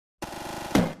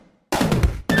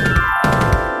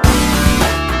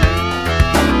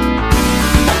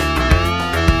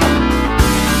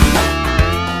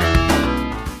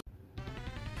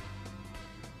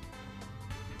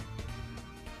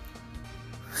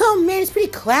it's pretty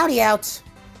cloudy out.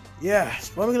 Yeah, it's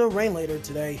probably gonna rain later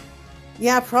today.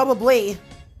 Yeah, probably.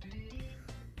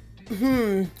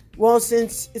 Well,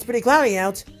 since it's pretty cloudy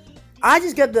out, I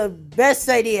just got the best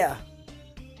idea.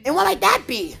 And what might that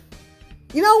be?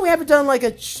 You know, we haven't done like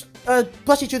a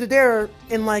plushie truth or dare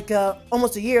in like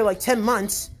almost a year, like 10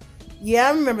 months. Yeah,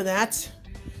 I remember that.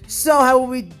 So how will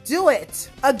we do it?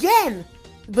 Again!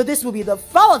 But this will be the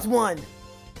Fwah one.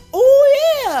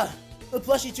 Oh yeah! The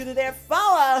plushie truth or dare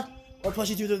Fowa. Or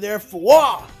plushie truth or dare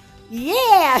Fwah.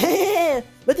 Yeah!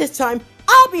 But this time,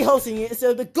 I'll be hosting it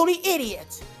instead of the GOLDIE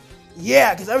idiot.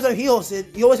 Yeah, because every time he hosts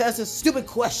it, he always asks us stupid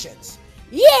questions.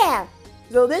 Yeah!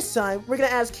 So this time, we're gonna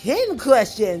ask him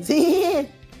questions. Ooh,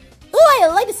 I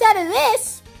like the sound of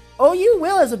this! Oh, you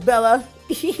will, Isabella.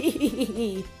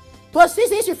 Plus,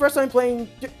 this is your first time playing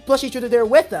plushie truth or dare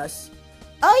with us.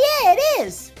 Oh yeah, it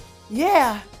is!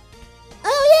 Yeah.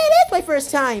 Oh yeah, it is my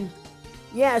first time.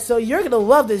 Yeah, so you're gonna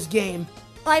love this game.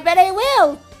 I bet I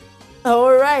will.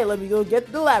 Alright, let me go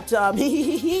get the laptop.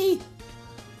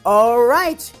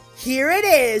 Alright, here it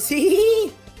is.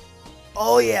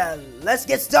 Oh yeah, let's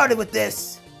get started with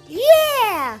this.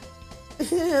 Yeah!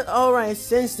 Alright,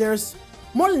 since there's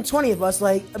more than 20 of us,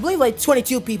 like, I believe like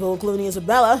 22 people, including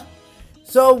Isabella,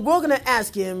 so we're gonna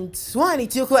ask him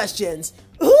 22 questions.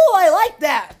 Ooh, I like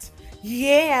that!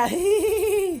 Yeah!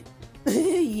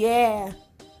 Yeah.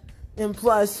 And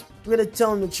plus, we're gonna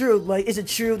tell him the truth, like, is it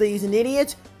true that he's an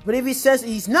idiot? But if he says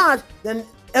he's not, then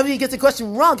everybody gets the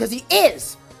question wrong, because he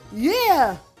is!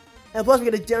 Yeah! And plus, we're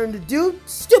gonna dare him to do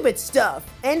stupid stuff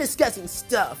and disgusting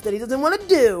stuff that he doesn't want to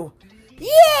do.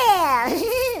 Yeah!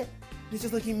 It's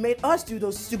just like he made us do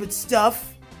those stupid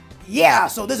stuff. Yeah,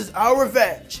 so this is our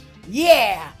revenge.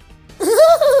 Yeah!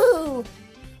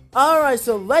 Alright,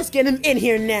 so let's get him in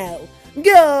here now.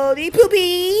 Goldie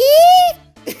Poopy!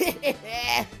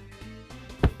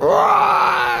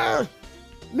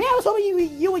 Man, I was hoping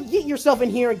you would yeet yourself in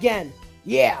here again.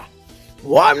 Yeah.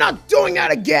 Well, I'm not doing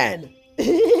that again.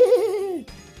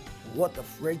 What the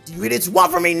frick do you idiots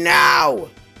want from me now?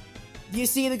 Do you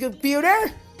see the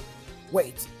computer?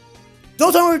 Wait.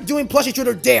 Don't tell me we're doing plushie truth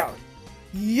or dare.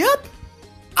 Yep.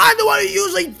 I'm the one who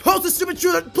usually hosts the stupid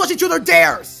plushie truth or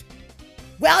dares.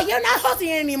 Well, you're not hosting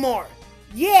it anymore.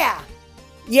 Yeah.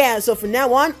 Yeah, so from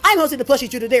now on, I'm hosting the plushie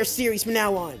truth or dare series from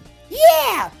now on.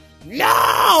 Yeah.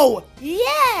 No!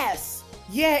 Yes!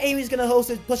 Yeah, Amy's gonna host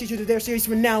the plushie truth or dare series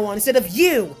from now on instead of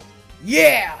you.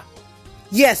 Yeah!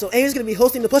 Yeah, so Amy's gonna be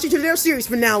hosting the plushie truth or dare series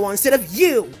from now on instead of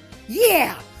you.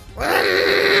 Yeah!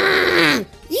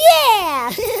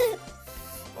 Yeah!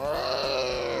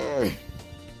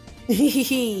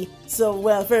 So,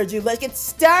 without further ado, let's get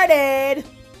started!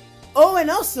 Oh, and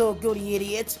also, GOLDIE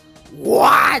idiot.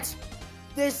 What?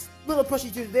 This little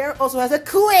plushie truth there also has a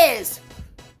quiz!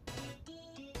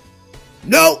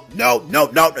 No! No! No!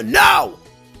 No! No!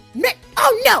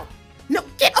 Oh no! No,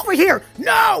 get over here!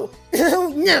 No!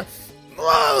 No!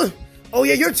 Oh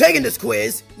yeah, you're taking this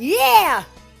quiz! Yeah!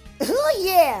 Oh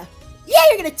yeah! Yeah,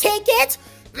 you're gonna take it!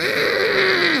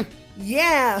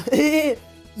 Yeah!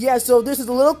 Yeah, so this is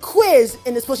a little quiz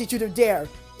in this plushie truth or dare.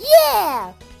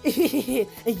 Yeah!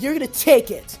 And you're gonna take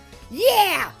it.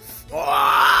 Yeah!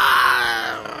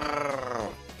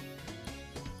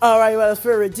 Alright, without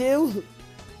further ado,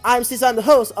 since I'm the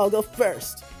host, I'll go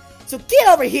first. So get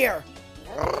over here!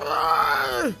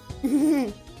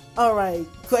 Alright,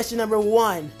 question number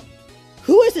 1.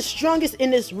 Who is the strongest in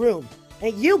this room?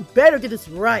 And you better get this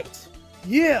right.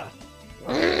 Yeah!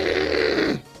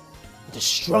 The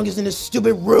strongest in this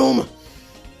stupid room?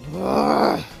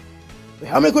 Wait,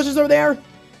 how many questions are there?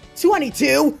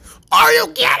 22? Are you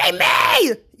kidding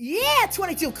me? Yeah,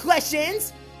 22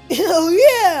 questions! Oh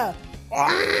yeah!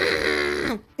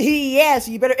 Yeah,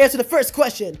 so you better answer the first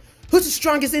question. Who's the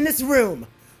strongest in this room?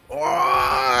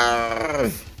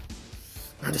 I'm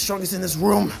the strongest in this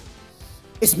room.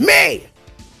 It's me!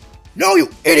 No, you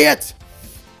idiot!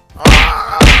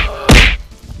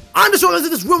 I'm the strongest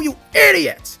in this room, you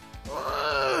idiot!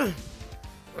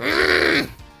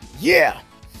 Yeah!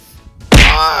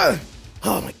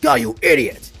 Oh my god, you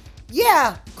idiot!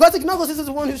 Yeah! Classic Knuckles is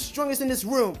the one who's strongest in this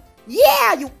room.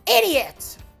 Yeah, you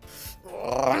idiot!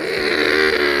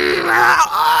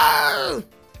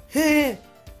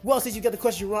 Well, since you got the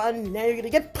question wrong, now you're gonna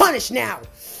get punished now!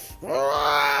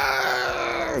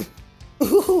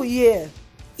 Ooh, yeah.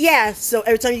 Yeah, so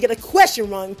every time you get a question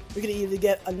wrong, you're gonna either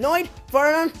get annoyed,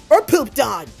 farted on, or pooped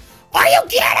on. Are you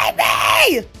kidding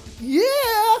me?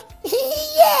 Yeah!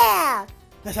 Yeah!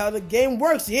 That's how the game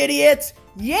works, you idiot!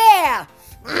 Yeah!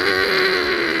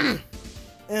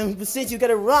 And since you got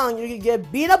it wrong, you're gonna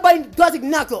get beaten up by Classic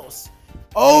Knuckles.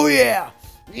 Oh yeah!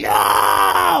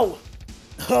 No!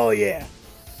 Oh yeah.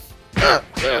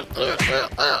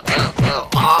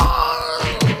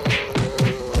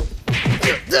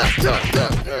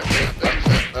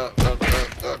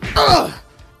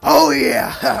 Oh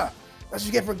yeah. That's what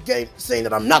you get for saying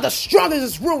that I'm not the strongest in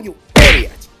this room, you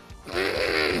idiot.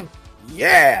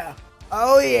 Yeah.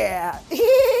 Oh yeah.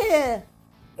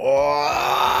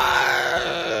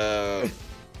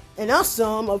 And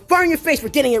also, I'm gonna fire in your face for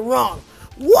getting it wrong.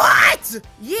 What?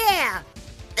 Yeah.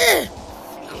 Yeah.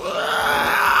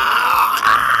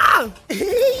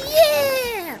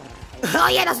 Oh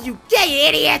yeah, that's what you get, you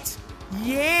idiot.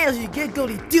 Yeah, that's what you get,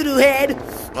 Goldie Doo-Doo Head.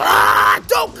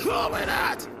 Don't call me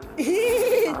that.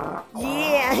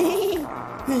 Yeah.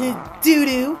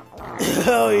 Doo-doo.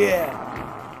 Oh yeah.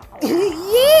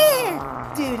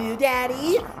 Yeah. Doo-doo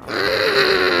daddy.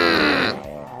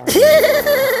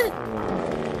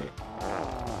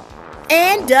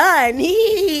 And done.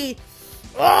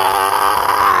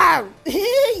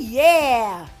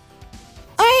 Yeah.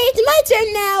 Alright, it's my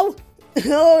turn now.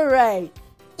 Alright.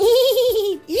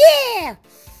 Yeah.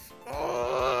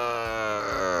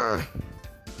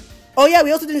 Oh yeah,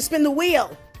 we also didn't spin the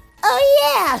wheel. Oh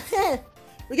yeah.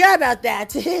 Forgot about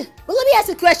that. Well, let me ask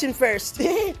a question first.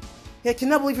 Yeah, I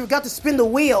cannot believe you forgot to spin the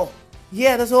wheel.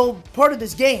 Yeah, that's all part of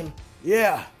this game.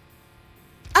 Yeah.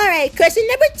 Alright, question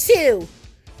number 2.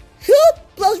 Who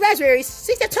blows raspberries,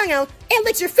 sticks their tongue out, and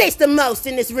licks your face the most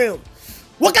in this room?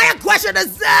 What kind of question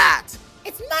is that?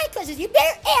 It's my question, you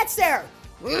better answer!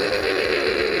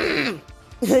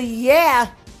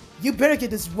 Yeah, you better get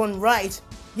this one right.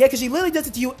 Yeah, because she literally does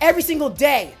it to you every single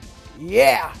day.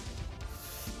 Yeah.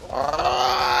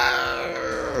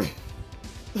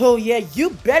 Oh yeah,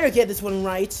 you better get this one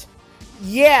right.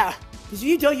 Yeah, because if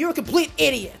you don't, you're a complete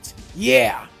idiot.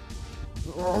 Yeah.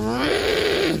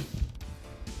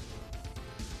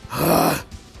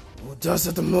 Who does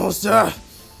it the most? A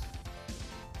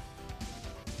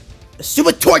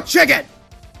stupid toy chicken!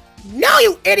 No,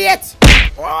 you idiot!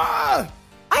 I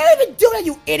don't even do that,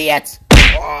 you idiot!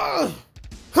 Oh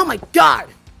my god!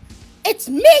 It's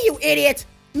me, you idiot!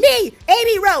 Me,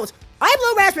 Amy Rose! I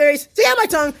blow raspberries, stay on my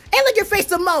tongue, and lick your face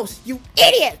the most, you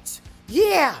idiot!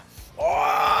 Yeah!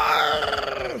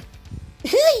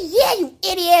 Yeah, you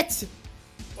idiot!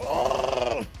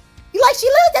 You like she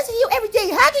literally does it to you every day.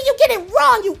 How can you get it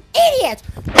wrong, you idiot?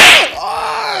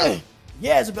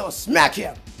 Yeah, Isabella, smack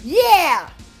him. Yeah.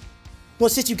 Well,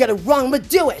 since you got it wrong, I'm gonna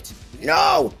do it.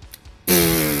 No.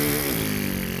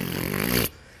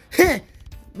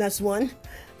 That's one.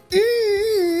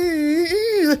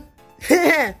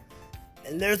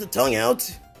 And there's the tongue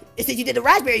out. It said you did the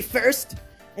raspberry first,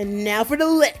 and now for the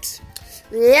licks.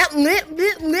 Now,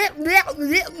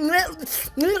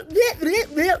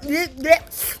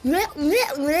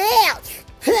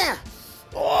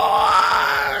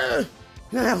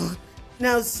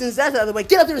 since that's out of the way,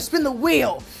 get up there and spin the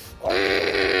wheel.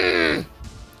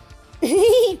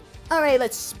 Alright,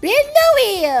 let's spin the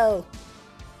wheel.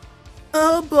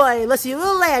 Oh boy, let's see what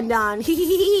it'll land on.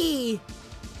 Ooh,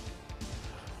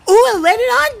 it landed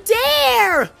on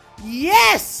Dare!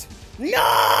 Yes!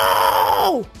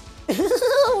 No!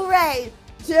 Alright,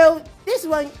 so this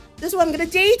one I'm gonna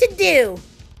dare you to do.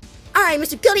 Alright,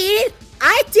 Mr. Goldie,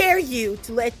 I dare you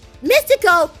to let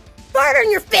Mystical fart on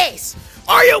your face.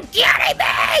 Are you kidding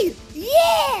me?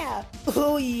 Yeah!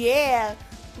 Oh yeah.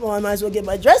 Well, I might as well get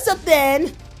my dress up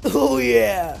then. Oh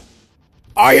yeah.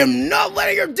 I am not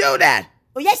letting her do that.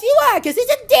 Oh yes you are, because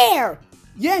it's a dare.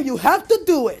 Yeah, you have to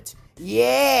do it.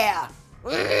 Yeah.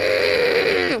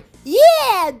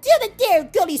 Yeah, do the dare,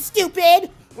 Goldie,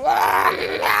 stupid.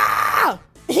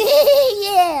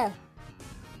 Yeah.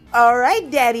 All right,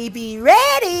 Daddy, be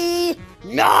ready.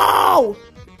 No.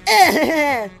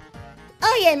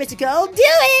 Oh yeah, Mr. Cole, do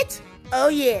it. Oh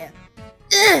yeah.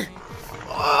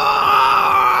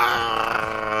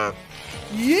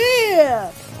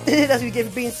 Yeah. That's what you get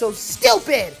for being so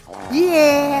stupid.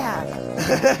 Yeah.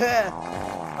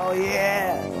 Oh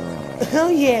yeah. Oh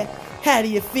yeah. How do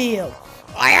you feel?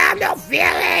 I have no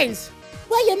feelings.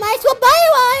 Well, you might as well buy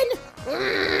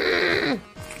one.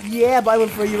 Yeah, buy one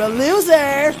for you, a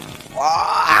loser.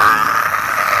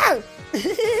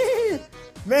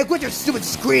 Man, quit your stupid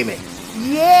screaming.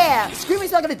 Yeah,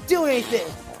 screaming's not gonna do anything.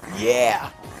 Yeah.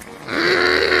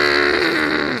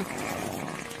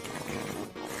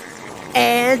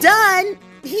 And done.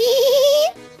 Tee.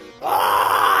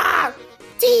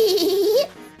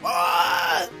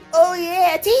 Oh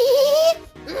yeah, tee.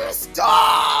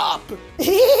 Stop.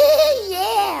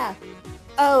 Yeah.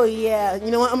 Oh yeah.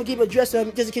 You know what? I'm gonna keep a dress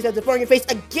up just in case I have to fart on your face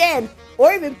again,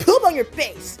 or even poop on your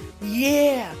face.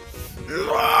 Yeah.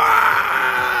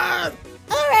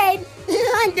 All right,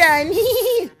 I'm done.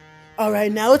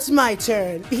 Alright, now it's my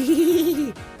turn.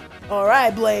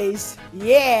 Alright, Blaze.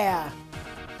 Yeah.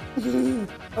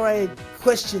 Alright,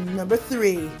 question number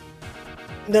 3.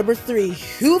 Number 3,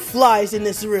 who flies in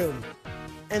this room?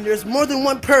 And there's more than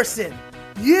one person.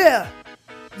 Yeah.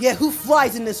 Yeah, who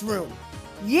flies in this room?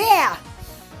 Yeah.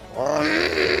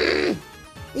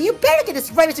 You better get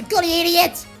this right, Mr. Goldie,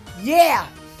 idiot. Yeah.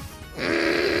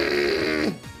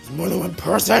 There's more than one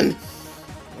person.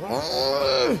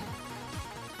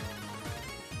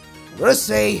 Let's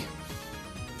say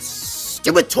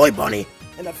stupid toy bunny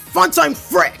and a fun-time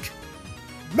frick.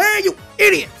 Man, you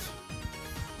idiot!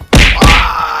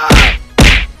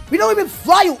 We don't even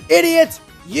fly, you idiot!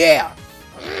 Yeah.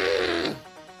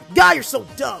 God, you're so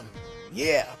dumb.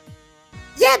 Yeah.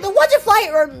 Yeah, the ones that fly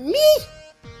are me,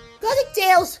 Gothic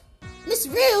Tails, Miss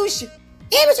Rouge, and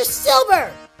Mr.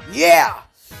 Silver. Yeah.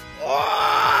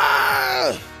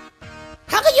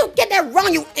 How can you get that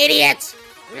wrong, you idiot?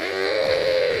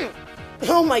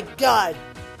 Oh my god.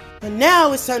 And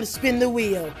now it's time to spin the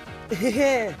wheel.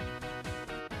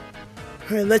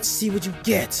 Alright, let's see what you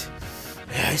get.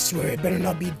 I swear it better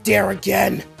not be Dare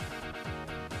again.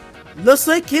 Looks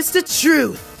like it's the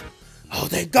truth. Oh,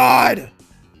 thank God.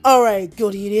 Alright,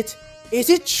 Goldie Idiot.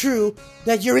 Is it true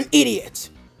that you're an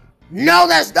idiot? No,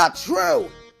 that's not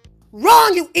true.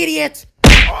 Wrong, you idiot!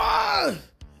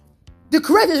 The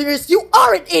correct answer is you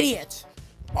are an idiot!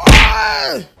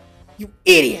 You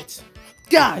idiot!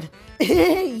 God!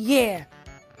 Yeah!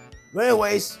 But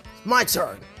anyways, it's my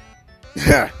turn.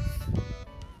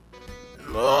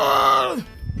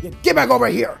 Get back over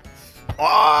here!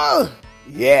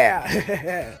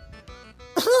 Yeah!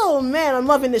 Oh man, I'm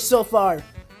loving this so far!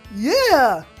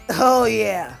 Yeah! Oh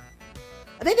yeah!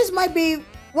 I think this might be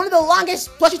one of the longest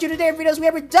Plushie Today videos we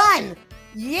ever done!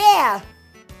 Yeah!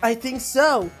 I think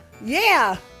so!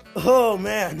 Yeah! Oh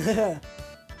man!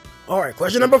 Alright,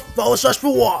 question number 4 /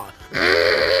 Fwah.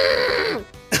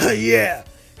 Yeah!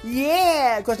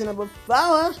 Yeah! Question number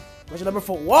 4. Question number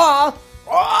 4.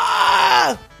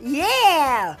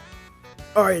 Yeah!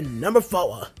 Alright, number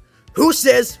 4. Who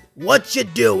says what you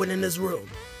doing in this room?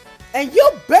 And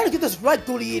you better get this right,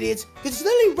 Goldie Idiots, because it's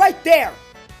literally right there!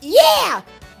 Yeah!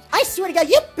 I swear to God,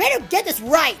 you better get this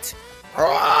right!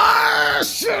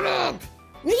 Shut up!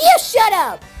 You shut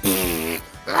up!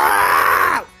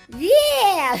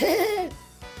 Yeah!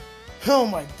 Oh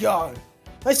my god.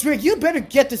 I swear, you better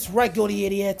get this right, Goldie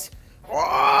Idiot.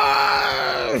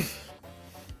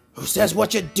 Who says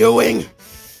what you're doing?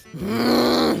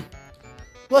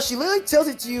 Well, she literally tells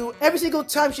it to you every single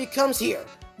time she comes here.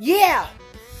 Yeah!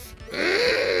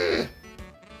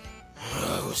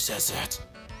 Who says that?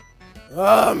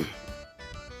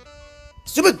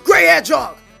 Stupid gray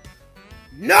hedgehog!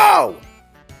 No!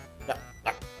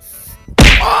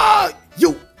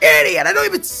 You idiot! I don't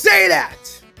even say that!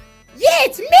 Yeah,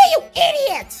 it's me, you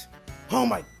idiot! Oh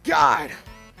my god!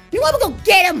 You want me to go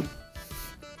get him?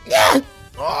 Yeah!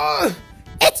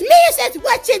 It's me who says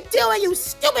what you're doing, you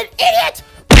stupid idiot!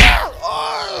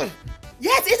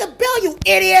 Yes, Isabelle, you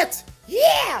idiot!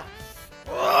 Yeah!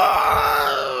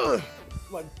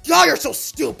 My god, you're so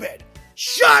stupid!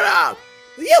 Shut up!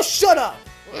 You shut up!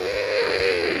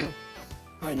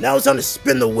 Alright, now it's time to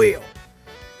spin the wheel.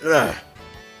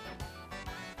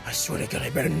 I swear to God, I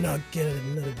better not get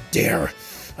another dare.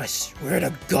 I swear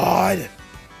to God.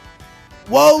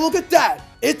 Whoa, look at that!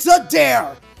 It's a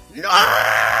dare!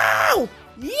 No!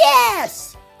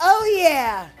 Yes! Oh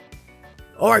yeah!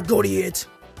 Alright, Goldie it.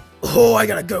 Oh, I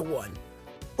got a good one.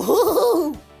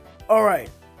 Ooh. Alright,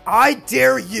 I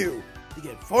dare you to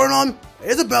get farted on by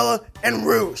Isabella and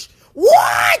Rouge.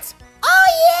 What? Oh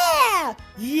yeah!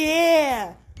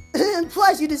 Yeah! And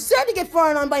plus, you deserve to get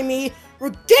farted on by me for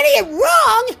getting it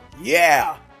wrong!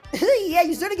 Yeah! Yeah, you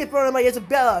deserve to get farted on by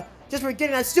Isabella just for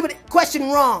getting that stupid question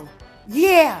wrong.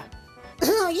 Yeah!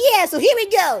 Yeah, so here we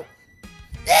go!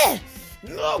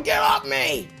 No, get off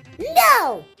me!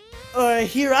 No!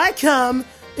 Here I come!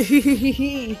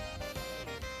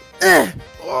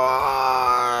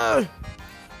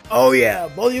 Oh yeah,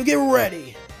 both of you get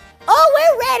ready. Oh,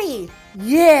 we're ready!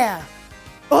 Yeah!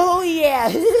 Oh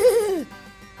yeah!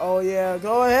 Oh yeah,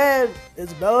 go ahead.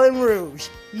 Isabella and Rouge.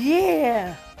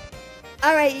 Yeah!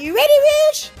 Alright, you ready,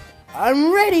 Rouge?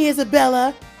 I'm ready,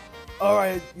 Isabella.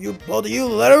 Alright, you both of you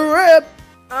let her rip.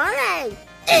 Alright!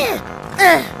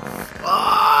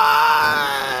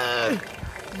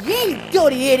 Yeah, you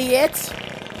goaty idiots!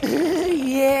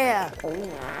 Yeah!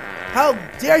 How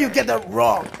dare you get that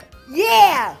wrong?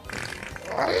 Yeah!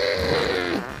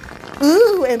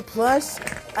 Ooh, and plus,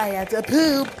 I have to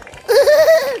poop.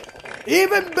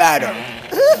 Even better!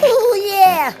 Ooh,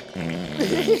 yeah!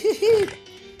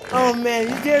 Oh man,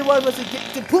 you dared one of us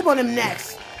to poop on him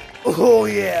next. Oh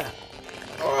yeah.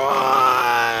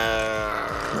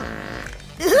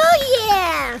 Oh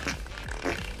yeah!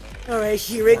 Alright,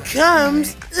 here it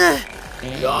comes.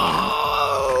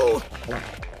 No!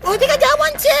 Oh, I think I got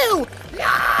one too!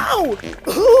 No!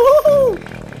 Ooh,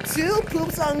 2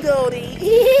 poops on Goldie.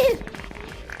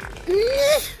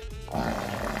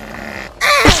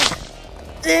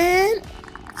 And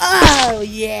oh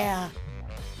yeah.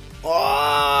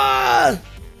 Oh!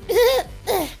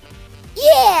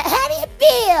 Yeah, how do you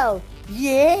feel?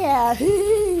 Yeah.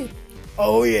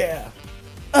 Oh yeah.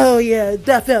 Oh yeah,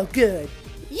 that felt good.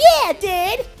 Yeah,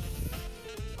 dude!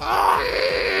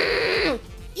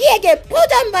 Yeah, get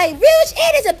pulled on by Rouge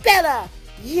and Isabella!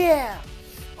 Yeah.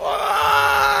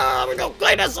 We're gonna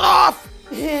clean this off.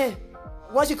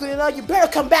 Once you clean it up, you better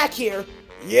come back here.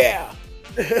 Yeah.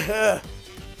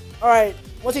 Alright,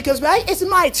 once he comes back, it's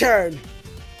my turn.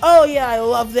 Oh yeah, I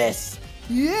love this.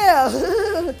 Yeah.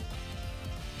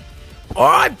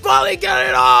 I finally got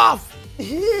it off.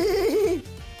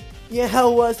 Yeah,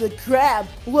 how was the crab?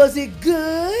 Was it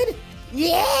good?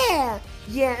 Yeah.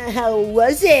 Yeah, how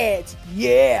was it?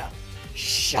 Yeah.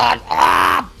 Shut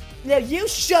up. Now you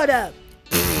shut up.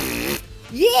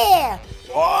 Yeah.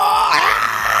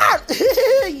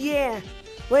 Yeah.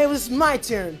 Well, it was my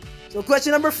turn. So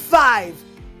question number 5.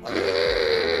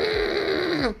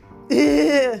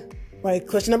 Right,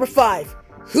 question number 5.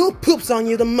 Who poops on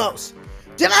you the most?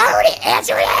 Did I already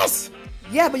answer this?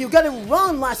 Yeah, but you got it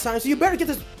wrong last time, so you better get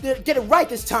it right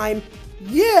this time.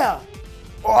 Yeah.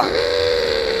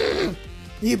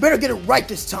 You better get it right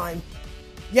this time.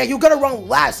 Yeah, you got it wrong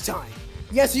last time.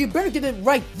 Yeah, so you better get it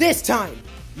right this time.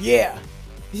 Yeah.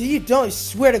 You don't, I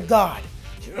swear to God.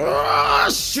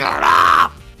 Shut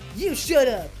up. You shut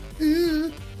up.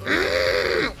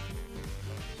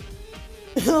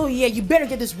 Oh yeah, you better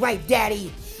get this right,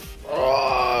 Daddy.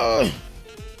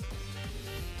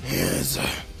 Yes.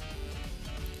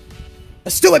 A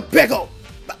stupid pickle.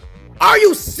 Are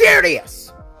you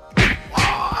serious?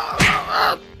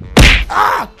 I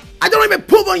don't even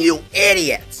poop on you,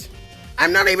 idiot.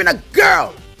 I'm not even a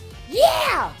girl.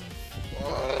 Yeah!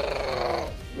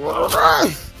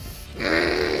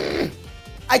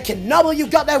 I cannot believe you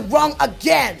got that wrong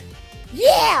again.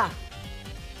 Yeah!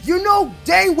 You know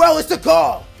dang well it's the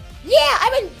call. Yeah,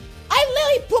 I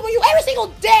literally poop on you every single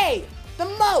day! The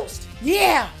most!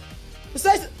 Yeah.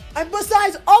 Besides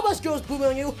all of us girls pooping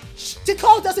on you,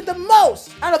 Tikal does it the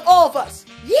most out of all of us.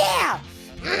 Yeah!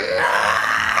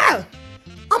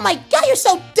 Oh my god, you're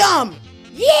so dumb!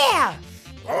 Yeah!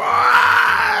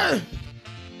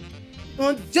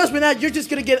 Well, just for that, you're just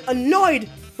gonna get annoyed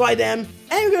by them,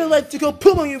 and you're gonna let Tikal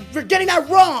poop on you for getting that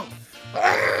wrong.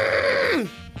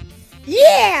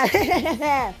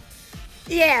 Yeah!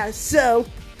 Yeah, so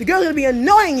the girl's gonna be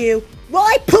annoying you while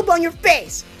I poop on your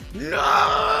face.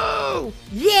 No.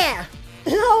 Yeah.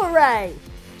 Alright,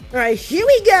 here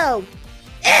we go.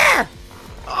 Yeah!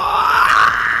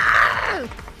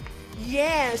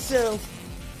 Yeah, so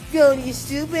go to you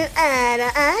stupid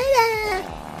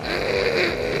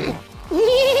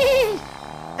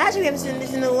Actually, we haven't seen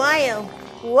this in a while.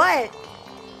 What?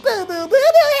 Boo boo boo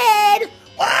boo head!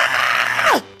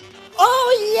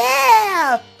 Oh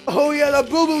yeah! Oh yeah, the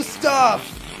boo-boo stuff.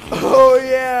 Oh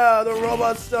yeah, the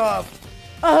robot stuff.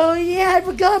 Oh yeah, I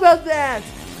forgot about that.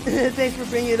 Thanks for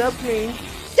bringing it up, Queen.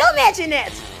 Don't mention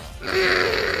it!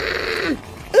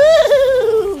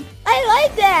 Ooh! I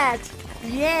like that!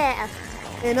 Yeah.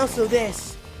 And also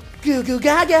this. Goo goo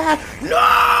gaga.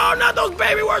 No, not those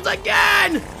baby words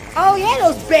again. Oh yeah,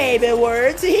 those baby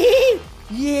words.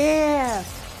 Yeah.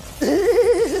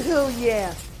 Oh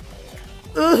yeah.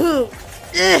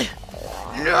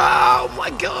 No, my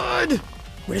God.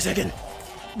 Wait a second.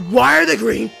 Why are they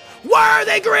green? Why are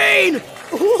they green?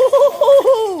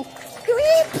 Ooh,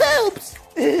 Green poops!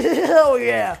 oh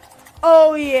yeah.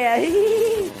 Oh yeah.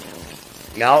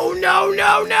 No, no,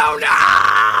 no, no,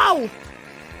 no!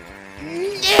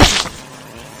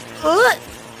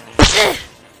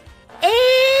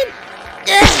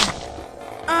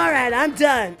 Alright, I'm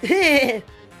done.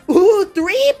 Ooh,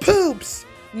 3 poops!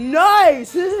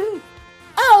 Nice!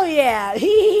 Oh yeah!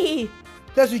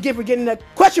 That's what you get for getting that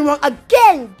question wrong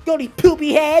again, Goldie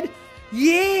Poopy Head!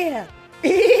 Yeah!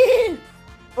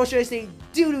 Or should I say,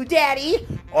 doo-doo daddy?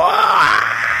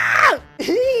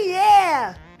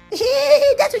 Yeah!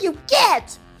 That's what you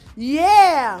get!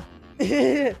 Yeah!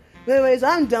 Anyways,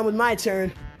 I'm done with my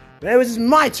turn. Anyways, it's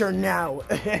my turn now.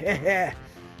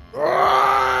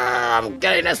 I'm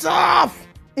getting this off!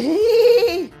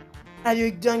 Are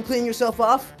you done cleaning yourself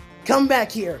off? Come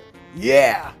back here.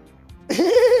 Yeah!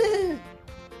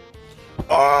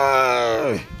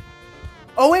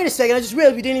 Oh, wait a second, I just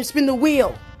realized we didn't even spin the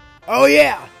wheel. Oh,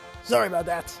 yeah. Sorry about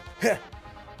that.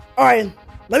 Alright,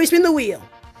 let me spin the wheel.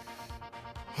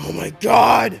 Oh my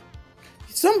god.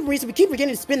 For some reason, we keep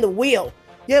forgetting to spin the wheel.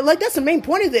 Yeah, like that's the main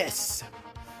point of this.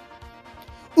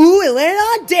 Ooh, it landed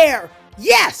on Dare.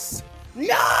 Yes!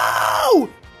 No!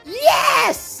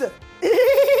 Yes!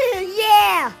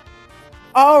 Yeah!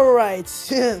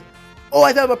 Alright. Oh,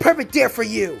 I thought of a perfect dare for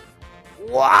you.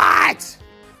 What?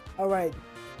 Alright.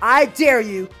 I dare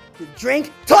you to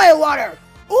drink toilet water.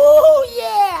 Ooh,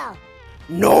 yeah!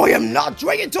 No, I am not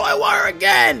drinking toilet water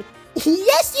again.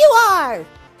 Yes, you are!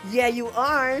 Yeah, you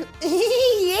are.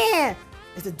 Yeah!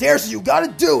 It's a dare, so you gotta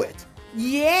do it.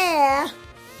 Yeah!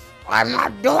 I'm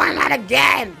not doing that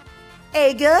again.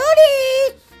 Hey,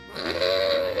 Goldie!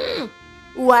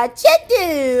 What you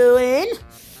doing?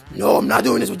 No, I'm not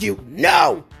doing this with you.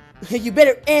 No! You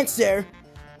better answer.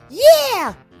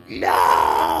 Yeah!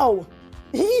 No!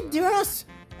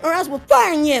 Or else we'll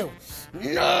fire you!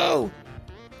 No!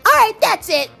 Alright, that's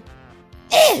it!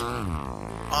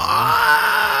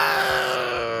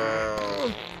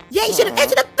 Yeah, you should have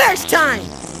answered the first time!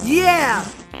 Yeah!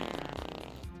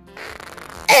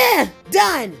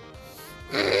 Done!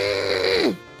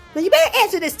 Now you better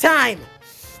answer this time.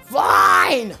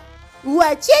 Fine!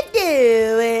 What you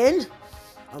doing?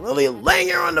 I'm literally laying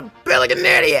here on the bed like an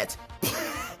idiot.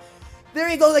 There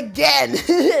he goes again.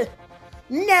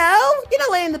 No, you're not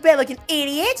laying in the bed like an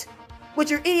idiot. What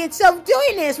your idiot self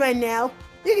doing is right now,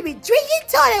 you're gonna be drinking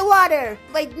toilet water,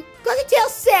 like Gussie Tail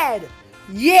said.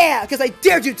 Yeah, because I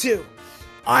dared you to.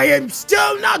 I am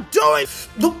still not doing.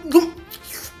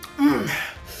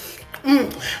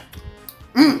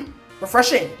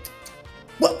 Refreshing.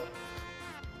 What?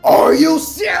 Are you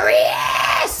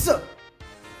serious?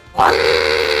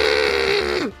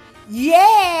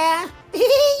 Yeah.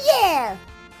 Yeah.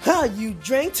 Huh, you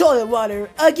drank toilet water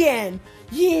again.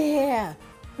 Yeah.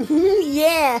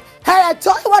 Yeah. How does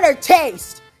toilet water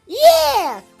taste?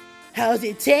 Yeah. How's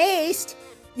it taste?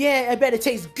 Yeah, I bet it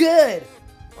tastes good.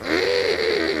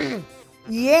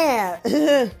 Yeah.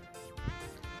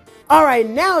 Alright,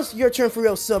 now it's your turn for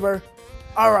real, Silver.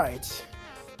 Alright.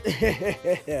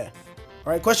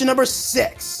 Alright, question number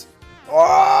 6.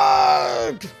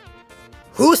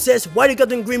 Who says white got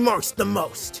them green marks the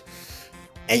most?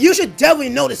 And you should definitely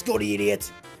know this, Goldie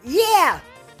idiot. Yeah.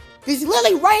 He's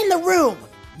literally right in the room.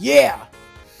 Yeah.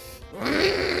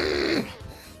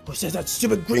 Who says that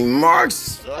stupid green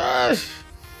marks?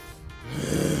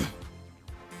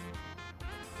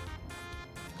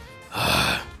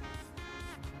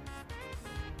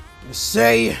 You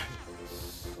say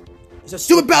it's a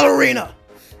stupid ballerina.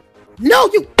 No,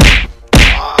 you.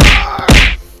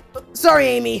 Sorry,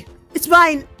 Amy. It's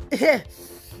fine.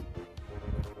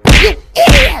 You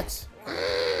idiot!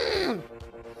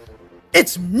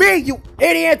 It's me, you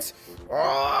idiot!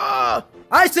 I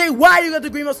say why you got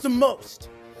the green marks the most.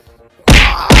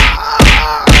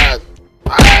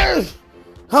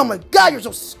 Oh my god, you're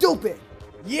so stupid!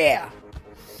 Yeah!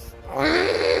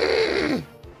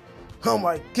 Oh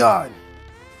my god!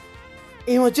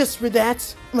 You know what, just for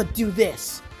that, I'm gonna do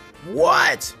this.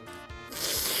 What?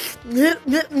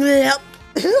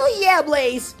 Oh yeah,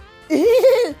 Blaze!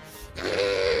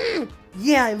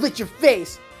 Yeah, I licked your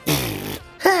face!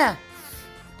 Ha!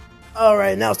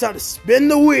 Alright, now it's time to spin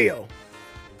the wheel!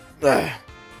 So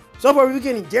far we're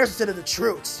getting dares instead of the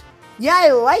truths. Yeah,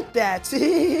 I like that!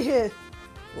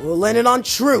 We'll land it on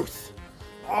truth!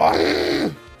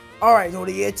 Alright,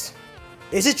 idiot.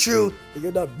 Is it true that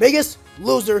you're the biggest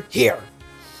loser here?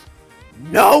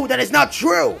 No, that is not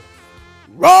true!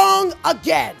 Wrong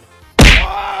again!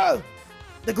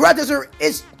 The correct answer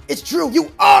is true.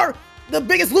 You are the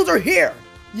biggest loser here!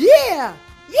 Yeah!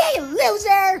 Yeah, you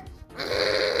loser!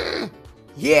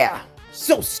 Yeah,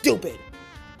 so stupid.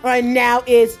 Alright, now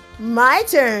it's my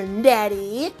turn,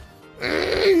 Daddy.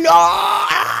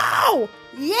 No!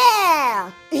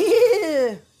 Yeah!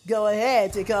 Go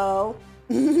ahead, Tico.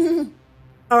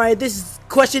 Alright, this is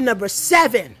question number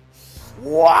 7.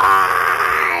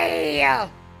 Why?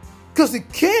 Because it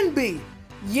can be.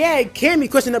 Yeah, it can be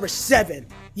question number 7.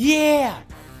 Yeah.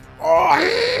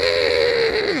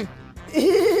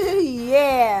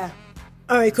 Yeah.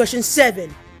 Alright, question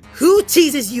 7. Who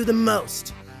teases you the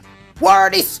most? What are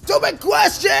these stupid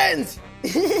questions?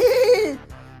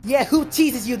 Yeah, who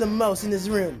teases you the most in this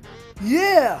room?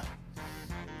 Yeah.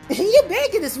 You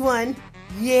better get this one.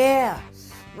 Yeah.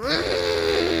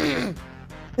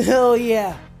 Oh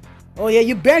yeah. Oh yeah,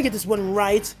 you better get this one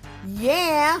right.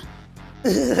 Yeah.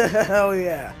 Oh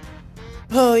yeah.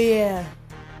 Oh yeah.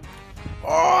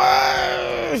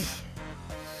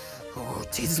 Oh,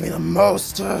 teases me the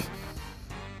most.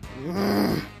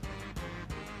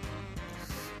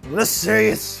 Let's say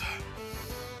it's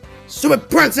stupid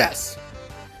princess.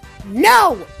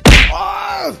 No!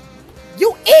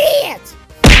 You idiot!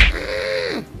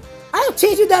 I don't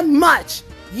teach you that much.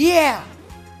 Yeah.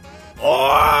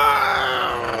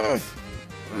 Oh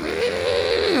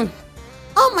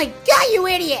my god, you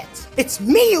idiot! It's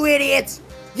me, you idiot.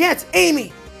 Yeah, it's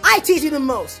Amy. I teach you the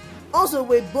most. Also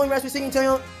with blowing raspberry singing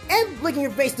tongue and licking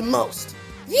your face the most.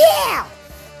 Yeah!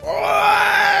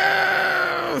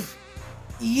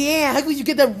 Yeah, how could you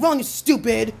get that wrong, you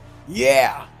stupid?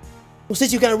 Yeah. Well,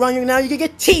 since you got it wrong now, you can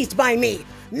get teased by me.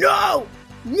 No.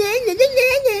 La la la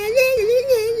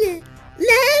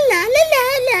la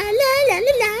la la la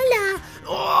la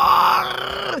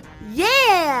la.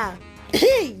 Yeah!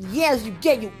 Yes, you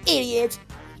get, you idiot!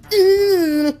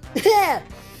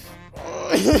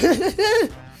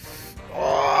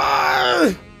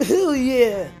 Oh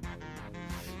yeah.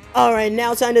 Alright,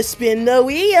 now time to spin the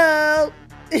wheel.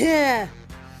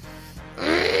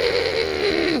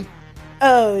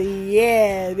 Oh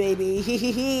yeah,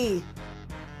 baby.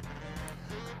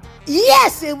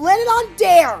 Yes, it landed on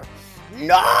Dare!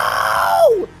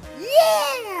 No!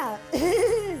 Yeah!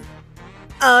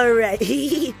 Alright.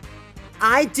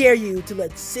 I dare you to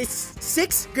let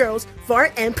six girls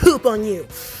fart and poop on you.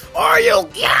 Are you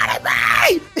kidding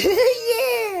me?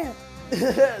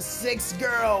 Yeah! 6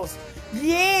 girls.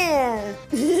 Yeah!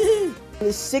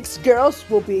 The 6 girls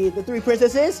will be the 3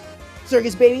 princesses,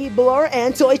 Circus Baby, Ballora,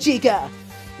 and Toy Chica.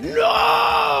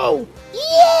 No!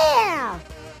 Yeah!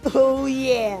 Oh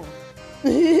yeah!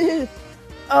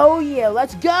 Oh yeah,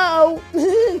 let's go!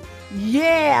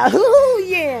 Yeah! Oh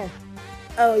yeah!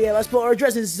 Oh yeah, let's put our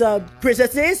dresses,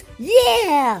 princesses!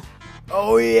 Yeah!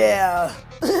 Oh yeah!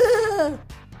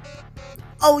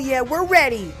 Oh yeah, we're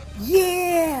ready!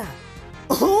 Yeah!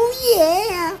 Oh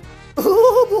yeah!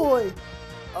 Oh boy!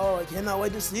 Oh, I cannot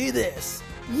wait to see this.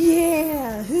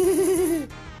 Yeah!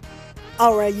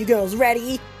 Alright, you girls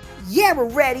ready? Yeah, we're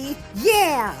ready!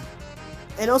 Yeah!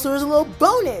 And also there's a little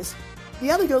bonus! The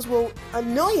other girls will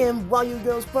annoy him while you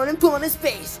girls burn and pull on his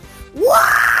face.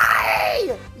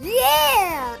 Why?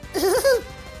 Yeah!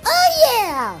 Oh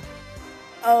yeah!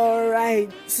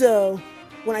 Alright, so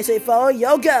when I say follow,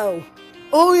 you'll go.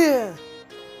 Oh yeah!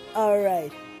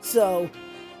 Alright, so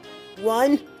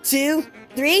 1, 2,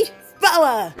 3,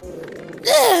 Fwah!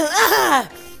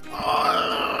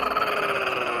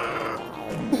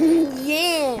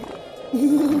 Yeah!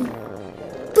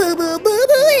 Boo boo boo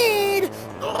boo it!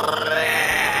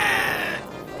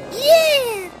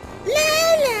 Yeah! La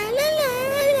la la la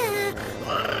la!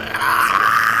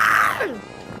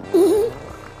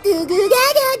 Goo goo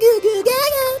gaga goo goo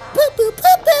gaga poo poo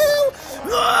poo poo!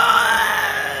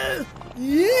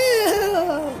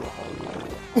 Yeah!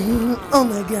 Oh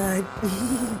my god.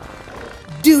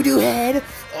 Doo-doo head.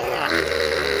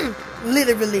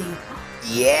 Literally.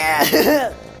 Yeah!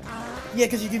 Yeah,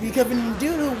 because you can be covered in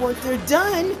doo-doo once they're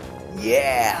done.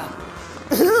 Yeah!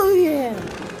 Oh yeah.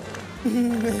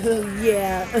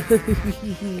 Yeah.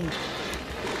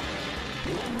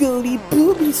 Goldie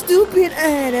poopy stupid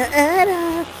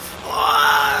ada.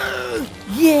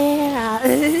 Yeah.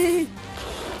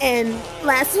 And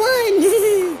last one.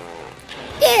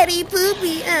 Daddy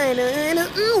poopy ada.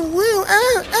 Woo,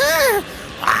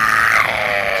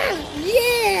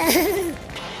 Yeah.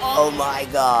 Oh my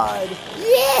god!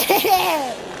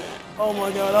 Yeah! Oh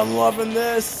my god, I'm loving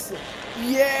this!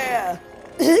 Yeah!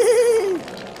 This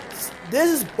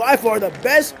is by far the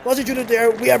best Plushie Truth or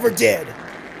Dare we ever did.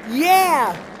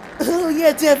 Yeah! Oh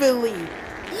yeah, definitely.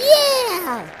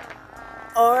 Yeah!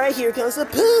 Alright, here comes the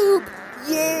poop.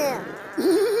 Yeah.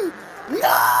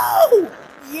 No!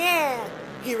 Yeah.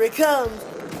 Here it comes.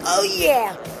 Oh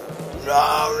yeah!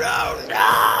 No, no,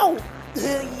 no!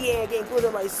 Yeah, getting pulled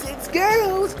up by 6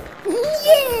 girls.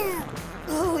 Yeah!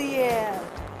 Oh yeah.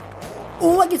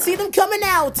 Oh, I can see them coming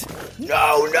out.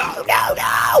 No, no, no,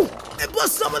 no! And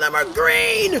plus some of them are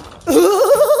green!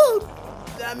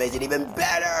 That makes it even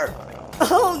better!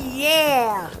 Oh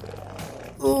yeah.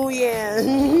 Oh yeah.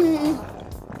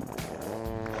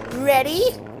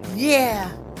 Ready?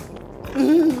 Yeah.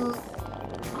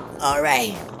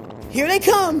 Alright. Here they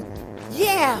come.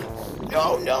 Yeah!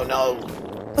 No, no, no!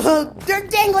 They're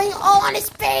dangling all on his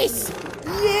face!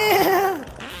 Yeah.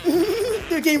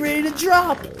 They're getting ready to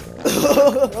drop.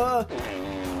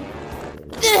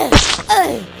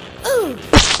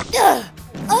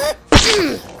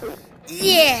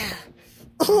 Yeah!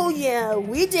 Oh yeah,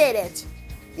 we did it.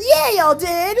 Yeah, y'all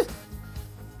did!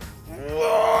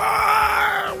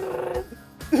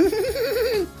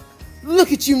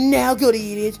 Look at you now, go to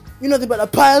eat it. You're nothing but a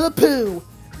pile of poo.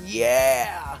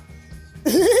 Yeah!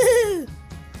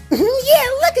 Yeah,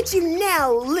 look at you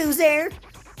now, loser!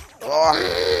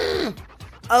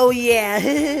 Oh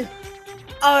yeah.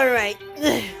 Alright.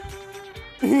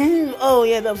 Oh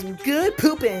yeah, that was some good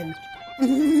pooping.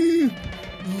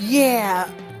 Yeah.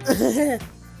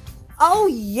 Oh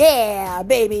yeah,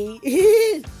 baby.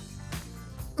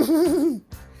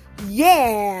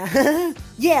 Yeah.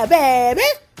 Yeah, baby.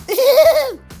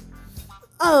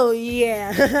 Oh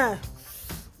yeah.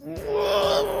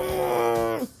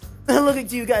 Look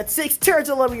at you, got 6 turds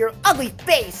all over your ugly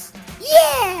face.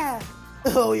 Yeah.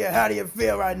 Oh yeah, how do you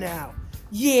feel right now?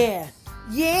 Yeah.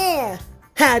 Yeah.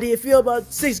 How do you feel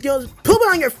about 6 girls pooping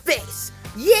on your face?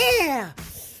 Yeah.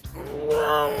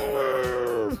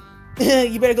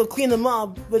 You better go clean them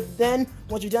up, but then,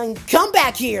 once you're done, come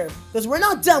back here, because we're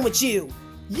not done with you.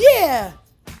 Yeah.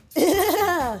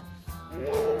 Yeah,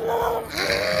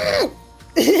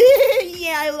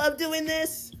 I love doing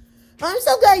this. I'm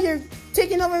so glad you're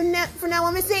taking over for now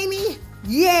on, Miss Amy.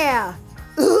 Yeah.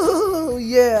 Oh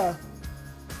yeah.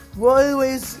 Well,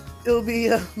 anyways, it'll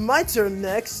be my turn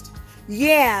next.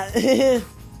 Yeah.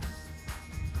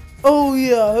 Oh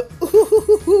yeah.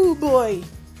 Ooh, boy.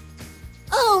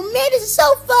 Oh man, this is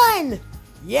so fun!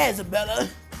 Yeah, Isabella.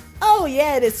 Oh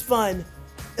yeah, it is fun.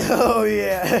 Oh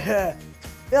yeah.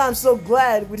 Yeah, I'm so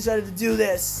glad we decided to do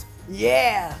this.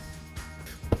 Yeah.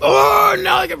 Oh,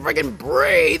 now I can freaking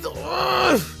breathe.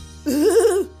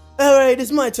 Alright,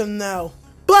 it's my turn now.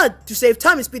 But to save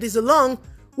time and speed this along,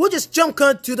 we'll just jump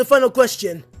cut to the final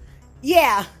question.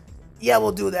 Yeah. Yeah,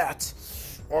 we'll do that.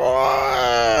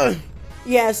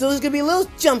 Yeah, so there's gonna be a little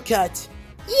jump cut.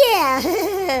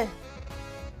 Yeah!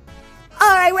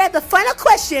 Alright, we're at the final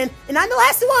question, and I'm the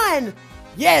last one!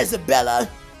 Yeah, Isabella.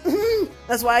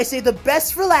 That's why I say the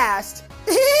best for last.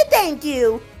 Thank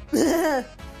you!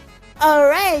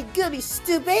 Alright, goody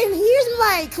stupid, here's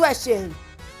my question.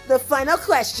 The final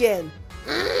question.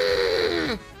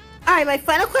 Alright, my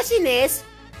final question is,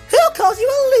 who calls you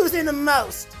a loser the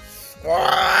most?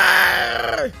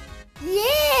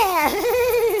 Yeah!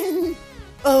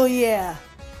 Oh yeah.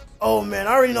 Oh man,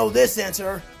 I already know this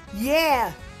answer.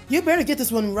 Yeah. You better get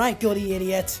this one right, Goldie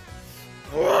idiot.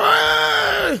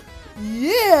 Oh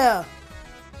Yeah.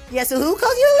 Yeah, so who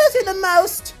calls you a loser the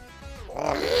most?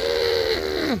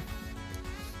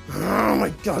 my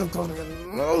god, I'm calling me a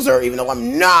loser even though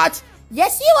I'm not.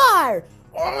 Yes, you are!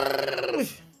 I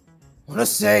wanna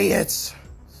say it's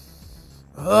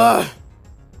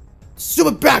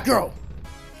stupid Batgirl.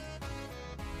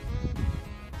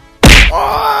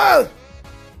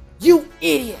 You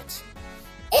idiot.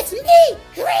 It's me,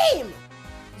 Cream!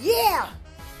 Yeah.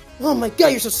 Oh my god,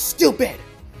 you're so stupid.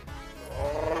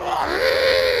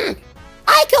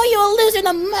 I call you a loser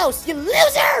the most, you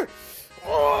loser!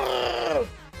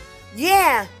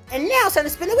 Yeah, and now it's time to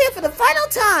spin the wheel for the final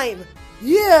time.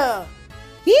 Yeah.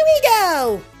 Here we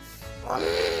go.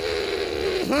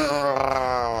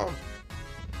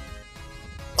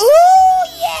 Ooh,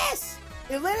 yes!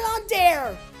 It landed on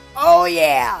Dare. Oh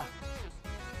yeah.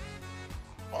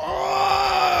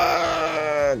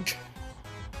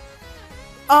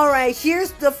 Alright,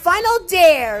 here's the final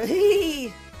dare.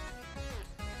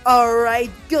 Alright,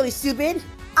 Goldie stupid.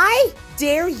 I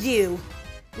dare you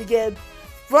to get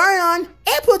brought on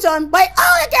and put on by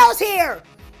all the girls here.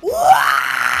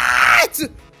 What?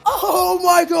 Oh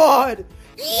my god.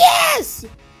 Yes!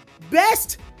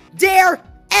 Best dare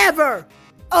ever.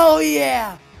 Oh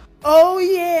yeah. Oh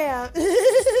yeah.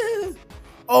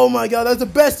 Oh my god, that's the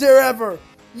best dare ever.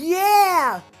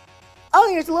 Yeah. Oh,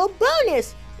 here's a little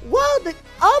bonus. While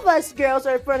all of us girls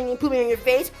are farting and pooping on your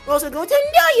face, we're also going to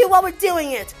know you while we're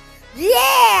doing it.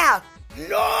 Yeah!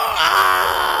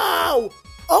 No!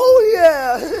 Oh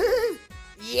yeah!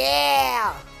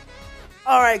 Yeah!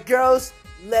 Alright, girls,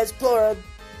 let's blow our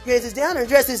faces down and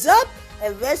dress this up,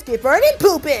 and let's get farting and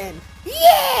pooping.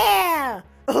 Yeah!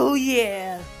 Oh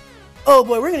yeah! Oh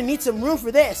boy, we're gonna need some room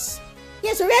for this.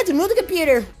 Yeah, so we have to move the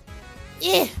computer.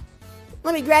 Yeah.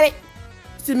 Let me grab it.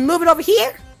 So move it over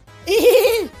here.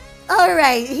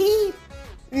 Alright.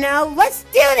 Now let's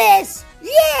do this!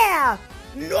 Yeah!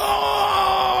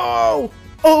 No!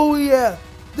 Oh yeah!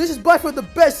 This is by far the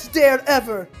best dare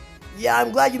ever. Yeah,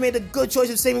 I'm glad you made the good choice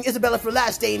of saving Isabella for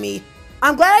last, Amy.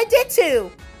 I'm glad I did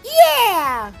too!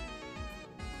 Yeah!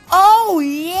 Oh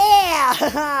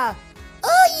yeah!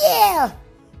 Oh yeah!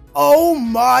 Oh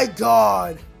my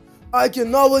god! I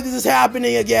cannot believe this is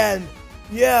happening again!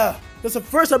 Yeah, that's the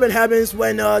first time it happens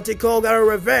when Nicole got her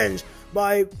revenge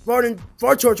by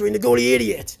fart torturing the Goldie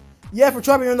idiot. Yeah, for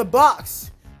trapping her in the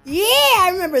box. Yeah, I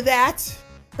remember that!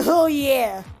 Oh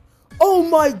yeah! Oh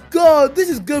my god, this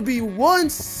is gonna be one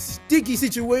sticky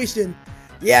situation.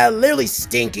 Yeah, literally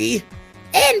stinky.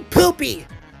 And poopy!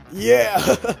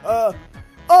 Yeah.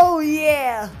 Oh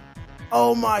yeah!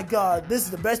 Oh my god, this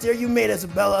is the best year you made,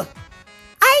 Isabella.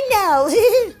 I know.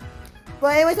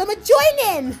 But anyways, I'm gonna join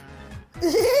in.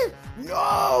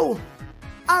 No!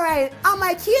 Alright, on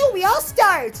my cue, we all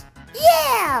start.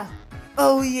 Yeah!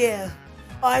 Oh yeah,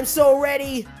 I'm so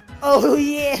ready. Oh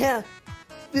yeah,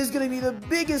 this is gonna be the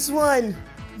biggest one.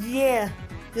 Yeah,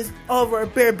 this all of our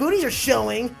bare booties are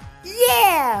showing.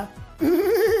 Yeah!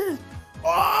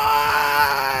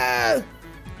 Ah!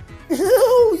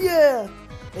 Oh yeah,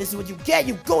 this is what you get,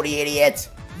 you goaty idiot.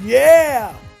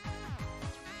 Yeah.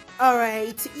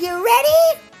 Alright, you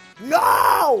ready?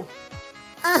 No.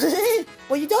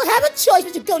 Well, you don't have a choice,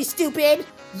 Mr. Goaty Stupid.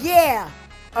 Yeah.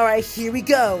 All right, here we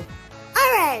go.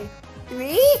 Alright,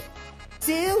 3,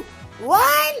 2,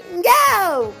 1,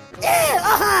 go!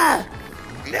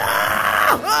 No!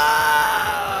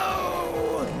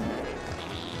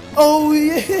 Oh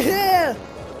yeah!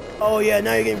 Oh yeah!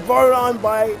 Now you're getting farted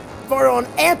on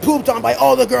and pooped on by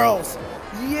all the girls.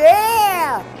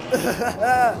 Yeah!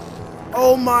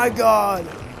 Oh my god!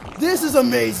 This is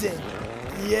amazing.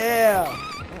 Yeah.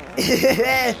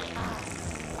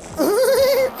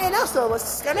 And also, let's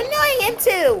start annoying him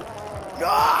too.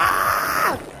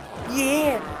 Ah!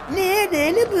 Yeah. Na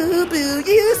boo boo,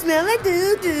 you smell like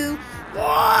doo doo.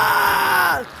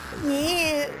 Ah!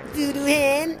 Yeah, doo doo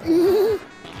head.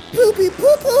 Poo poo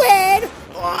poo poo head.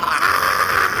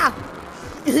 Ah!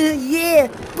 Yeah,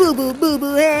 boo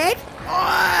boo head.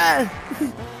 Ah!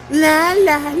 La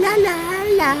la la la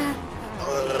la.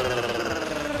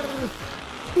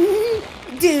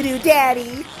 Doo doo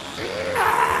daddy.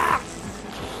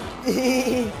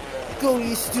 Go,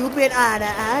 you stupid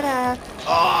ada.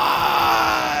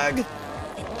 Ugh!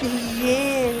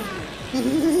 Yeah.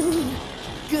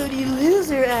 Goody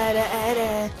loser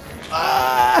ada.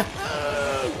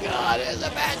 Oh god, it's a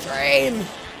bad dream.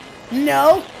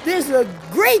 No, this is a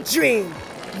great dream.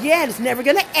 Yeah, it's never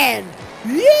gonna end.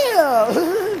 Yeah.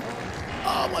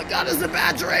 Oh my god, it's a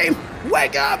bad dream.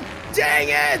 Wake up. Dang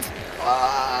it.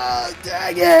 Oh,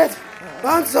 dang it.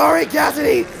 I'm sorry,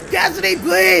 Cassidy. Cassidy,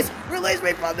 please release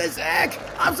me from this ick.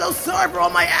 I'm so sorry for all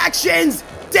my actions.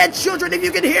 Dead children, if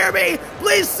you can hear me,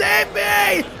 please save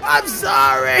me. I'm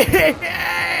sorry.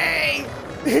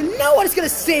 No one is gonna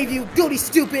save you, Goaty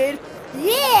Stupid.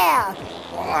 Yeah.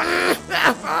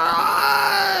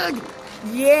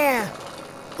 Yeah.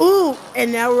 Ooh,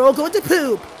 and now we're all going to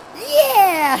poop.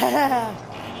 Yeah.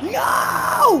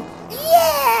 No!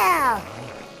 Yeah.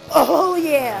 Oh,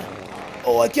 yeah.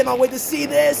 Oh, I cannot wait to see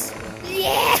this.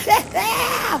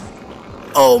 Yeah.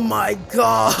 Oh my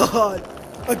god.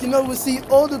 I cannot wait to see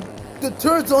all the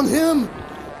turds on him.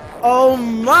 Oh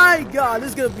my god, this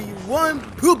is gonna be one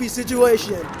poopy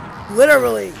situation.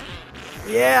 Literally.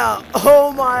 Yeah.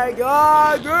 Oh my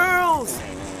god, girls.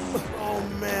 Oh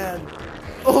man.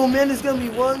 Oh man, it's gonna be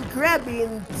one crappy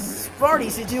and farty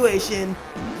situation.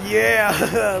 Yeah,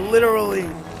 literally.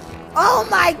 Oh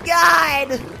my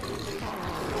god.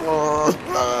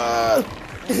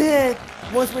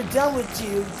 Once we're done with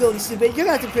you, Goaty Stupid, you're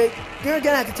gonna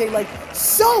have to take like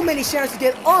so many showers to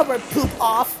get all of our poop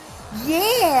off.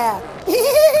 Yeah.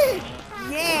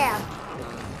 Yeah.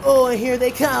 Oh, and here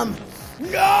they come.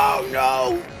 No,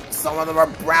 no. Some of them are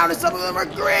brown and some of them are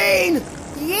green.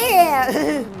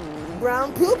 Yeah.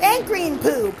 Brown poop and green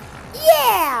poop.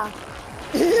 Yeah.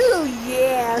 Ooh,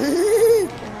 yeah.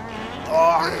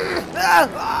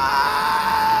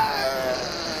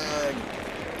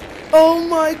 Oh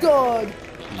my god.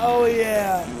 Oh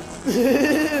yeah.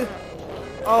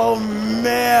 Oh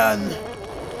man.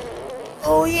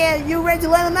 Oh yeah, you ready to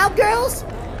let them out, girls?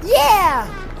 Yeah.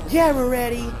 Yeah, we're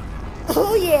ready.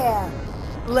 Oh yeah.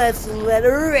 Let's let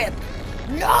her rip.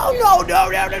 No, no, no,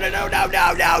 no, no, no, no, no,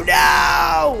 no, no,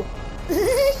 no.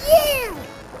 Yeah.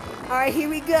 All right, here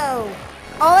we go.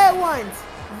 All at once.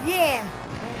 Yeah.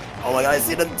 Oh my god, I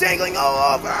see them dangling all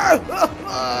over.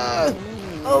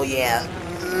 Oh yeah.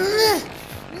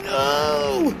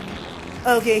 No.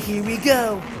 Okay, here we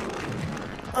go.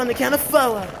 On the count of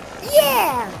Fwah.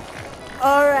 Yeah.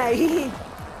 All right.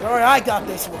 All right, I got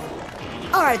this one.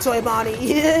 All right, Toy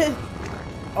Bonnie.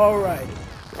 All right.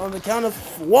 On the count of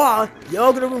Fwah,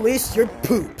 y'all gonna release your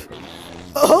poop.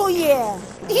 Oh yeah.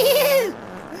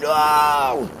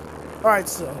 No. All right,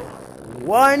 so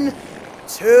 1,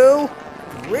 2,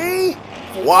 3,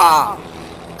 Fwah.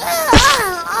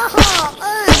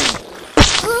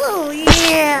 Oh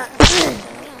yeah.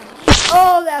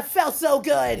 Oh, that felt so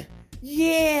good.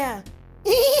 Yeah.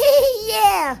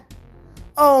 Yeah.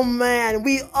 Oh man,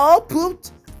 we all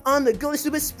pooped on the Goaty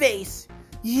Stupid's face.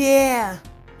 Yeah.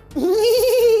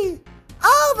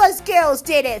 All of us girls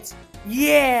did it.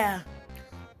 Yeah.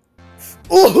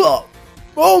 Oh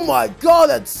my god,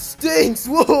 that stinks.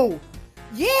 Whoa.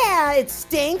 Yeah, it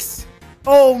stinks.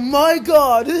 Oh my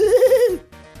god.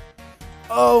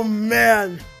 Oh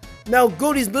man. Now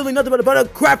Goldie's literally nothing but a butter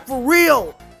crap for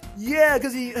real. Yeah,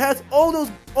 because he has all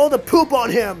the poop on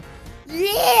him.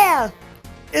 Yeah.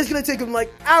 It's gonna take him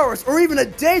like hours or even a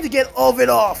day to get all of it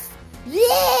off.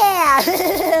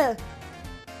 Yeah.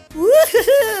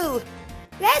 Woohoo!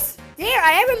 Best dare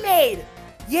I ever made.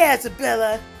 Yeah,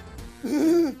 Isabella.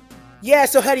 Yeah,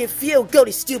 so how do you feel,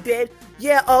 Goldie stupid?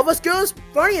 Yeah, all of us girls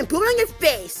farting and pooping on your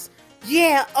face.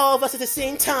 Yeah, all of us at the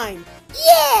same time.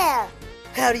 Yeah.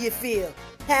 How do you feel?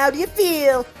 How do you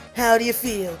feel? How do you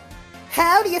feel?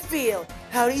 How do you feel?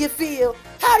 How do you feel?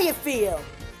 How do you feel?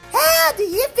 How do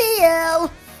you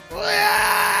feel?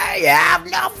 I have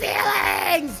no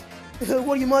feelings!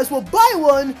 Well, you might as well buy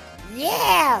one!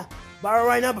 Yeah! Buy it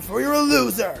right now before you're a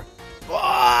loser!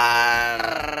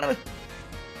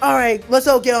 Alright, let's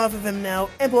all get off of him now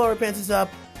and blow our pants up.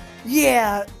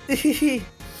 Yeah!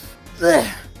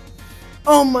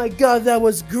 Oh my god, that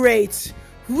was great!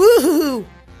 Woohoo!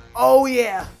 Oh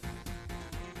yeah!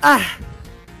 Ah!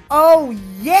 Oh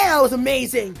yeah, that was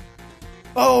amazing!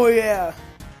 Oh yeah!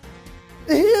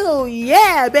 Oh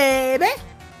yeah, baby!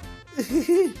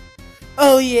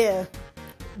 Oh yeah!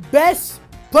 Best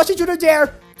Plushie Truth or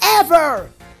Dare ever!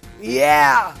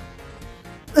 Yeah!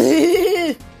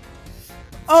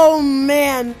 Oh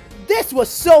man, this was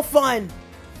so fun!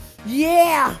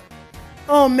 Yeah!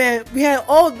 Oh man, we had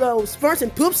all those farts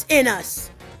and poops in us!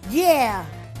 Yeah!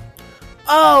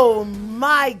 Oh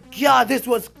my god, this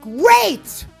was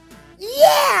great!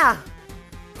 Yeah!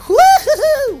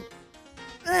 Woohoo!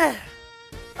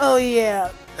 Oh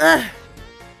yeah.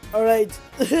 Alright.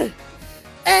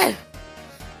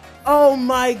 Oh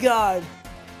my god.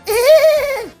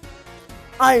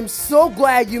 I am so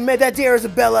glad you made that dare,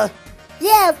 Isabella.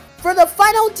 Yeah, for the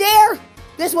final dare,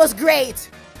 this was great.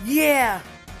 Yeah.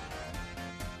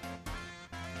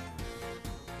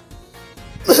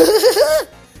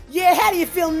 Yeah, how do you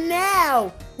feel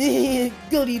now?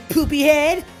 Goldie poopy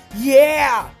head?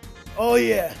 Yeah. Oh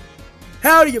yeah.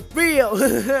 How do you feel?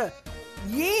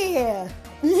 Yeah.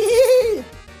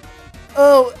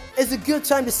 Oh, it's a good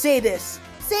time to say this.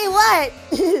 Say what?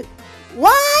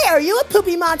 Why are you a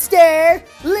poopy monster?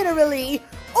 Literally.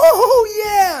 Oh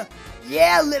yeah.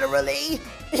 Yeah, literally.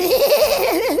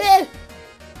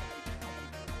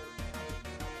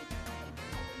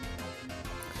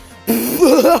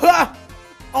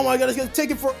 Oh my god, it's gonna take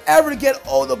it forever to get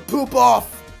all the poop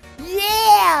off.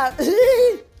 Yeah.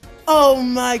 Oh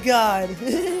my god.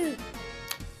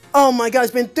 Oh my god,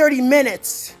 it's been 30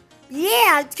 minutes. Yeah,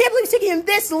 I can't believe it's taking him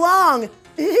this long.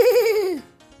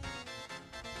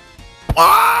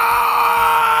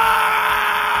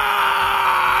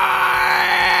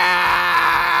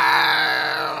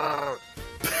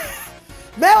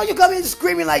 Man, why you come in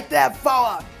screaming like that,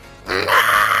 Fwah?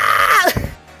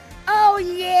 Oh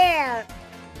yeah.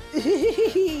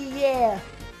 Yeah.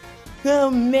 Oh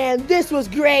man, this was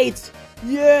great.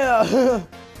 Yeah.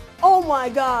 Oh my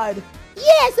god.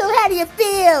 Yeah, so how do you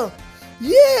feel?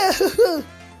 Yeah.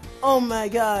 Oh my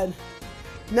god.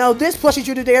 Now this Plushie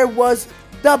Truth or Dare was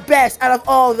the best out of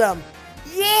all of them.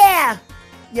 Yeah.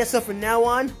 Yeah, so from now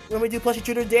on, when we do Plushie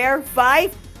Truth or Dare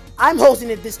 5, I'm hosting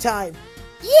it this time.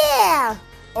 Yeah.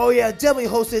 Oh yeah, definitely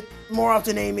host it more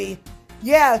often, Amy.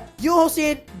 Yeah, you host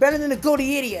it better than the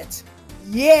Goldie idiot.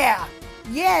 Yeah.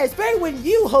 Yeah, it's better when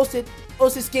you host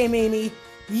this game, Amy.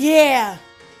 Yeah.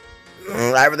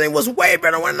 Everything was way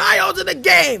better when I hosted the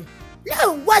game.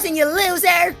 No, it wasn't, you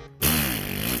loser.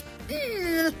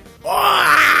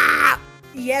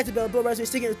 Yeah, Isabella Bill Russell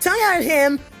sticking her tongue out at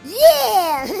him.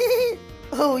 Yeah.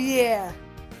 Oh yeah.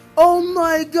 Oh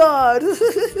my god.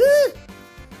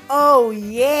 Oh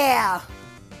yeah.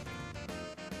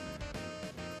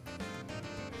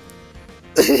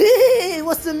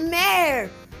 What's the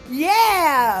matter?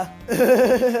 Yeah.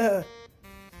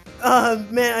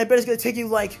 Man, I bet it's gonna take you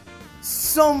like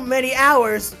so many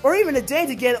hours or even a day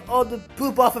to get all the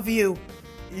poop off of you.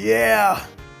 Yeah.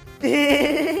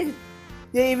 Yeah,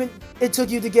 it took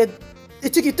you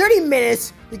 30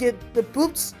 minutes to get the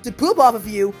poop off of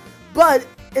you, but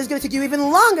it's gonna take you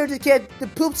even longer to get the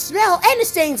poop smell and the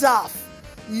stains off.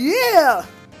 Yeah.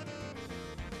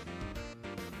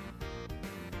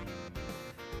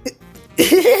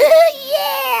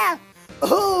 Yeah.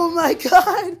 Oh my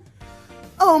god.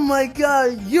 Oh my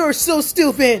god, you're so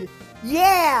stupid.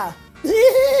 Yeah.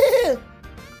 You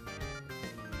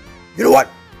know what?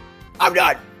 I'm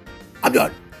done.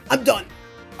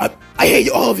 I hate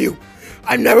all of you.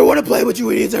 I never want to play with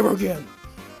you idiots ever again.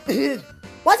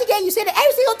 Once again, you say it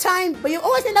every single time, but you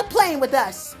always end up playing with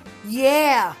us.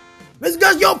 Yeah. It's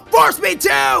because you'll force me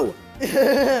to.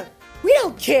 We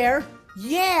don't care.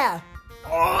 Yeah.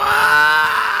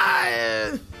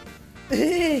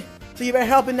 So you better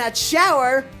help in that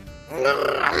shower.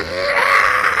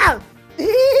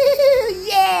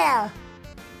 Yeah.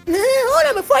 Hold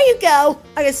on, before you go,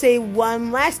 I gotta say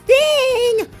one last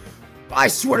thing. I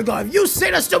swear to God, if you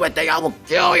say the stupid thing, I will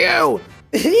kill you!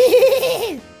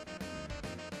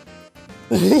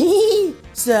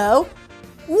 So,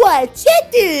 what you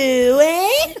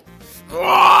doing?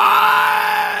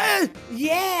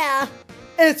 Yeah.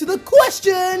 Answer the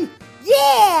question.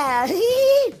 Yeah.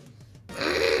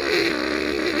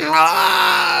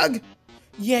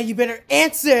 Yeah, you better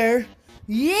answer.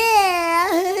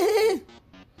 Yeah.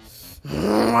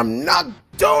 I'm not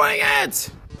doing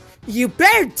it! You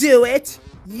better do it.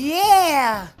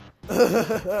 Yeah.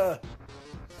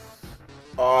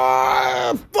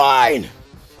 Fine!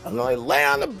 I'm gonna lay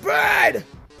on the bed!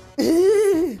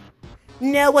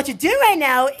 Now what you do right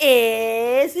now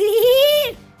is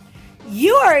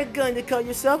you are going to call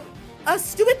yourself a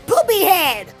stupid poopy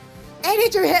head and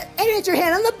hit your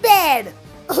head on the bed.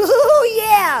 Oh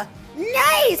yeah,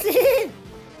 nice.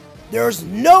 There's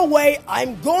no way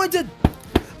I'm going to...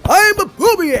 I'm a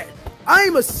poopy head!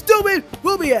 I'm a stupid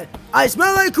poopy head! I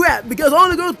smell like crap because all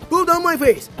the girls pooped on my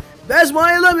face. That's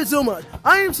why I love it so much.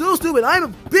 I am so stupid. I'm a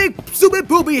big stupid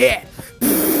poopy head.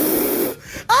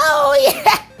 Oh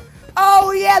yeah!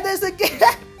 Oh yeah, there's a...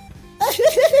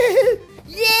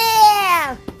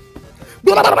 Yeah!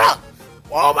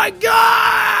 Oh my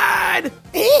God!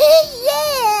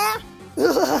 Yeah!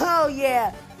 Oh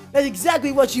yeah, that's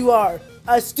exactly what you are.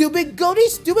 A stupid Goldie,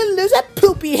 stupid loser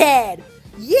poopy head.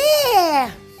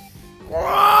 Yeah!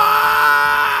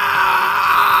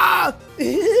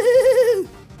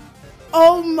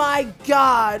 Oh my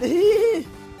God!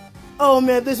 Oh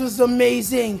man, this was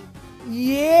amazing.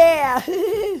 Yeah!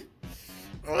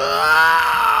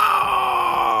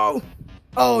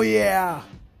 Oh yeah!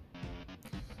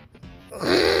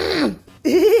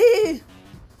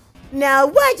 Now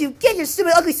why'd you get your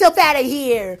stupid ugly self out of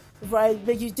here? Before I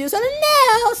make you do something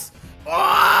else!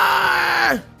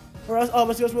 Or else all of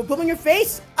us girls will poop on your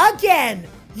face again!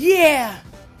 Yeah!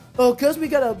 Oh, cause we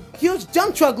got a huge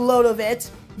dump truck load of it!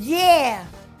 Yeah!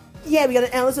 Yeah, we got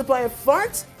an endless supply of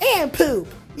farts and poop!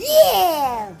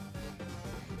 Yeah!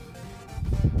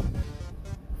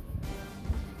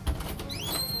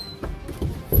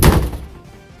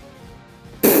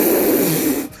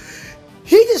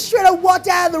 He just straight up walked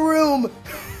out of the room!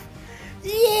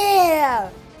 Yeah!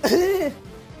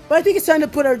 But I think it's time to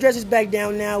put our dresses back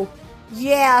down now.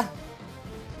 Yeah.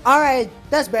 Alright,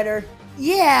 that's better.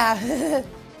 Yeah.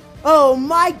 Oh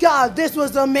my God, this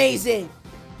was amazing.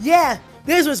 Yeah,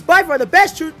 this was by far the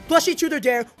best plushie truth or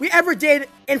dare we ever did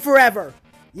in forever.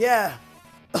 Yeah.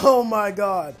 Oh my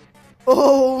God.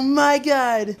 Oh my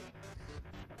God.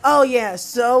 Oh yeah,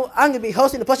 so I'm gonna be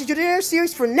hosting the plushie truth or dare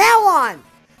series from now on.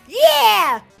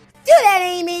 Yeah! Do that,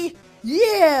 Amy!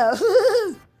 Yeah!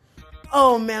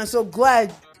 Oh man, I'm so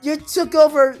glad you took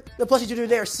over the Plushie Truth or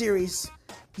Dare series.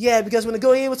 Yeah, because when the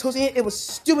GOLDIE was hosting it, it was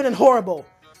stupid and horrible.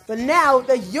 But now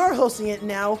that you're hosting it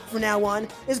now, from now on,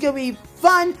 it's gonna be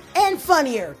fun and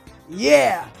funnier.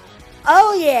 Yeah!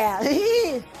 Oh yeah!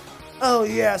 Oh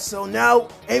yeah, so now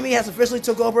Amy has officially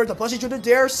took over the Plushie Truth or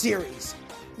Dare series.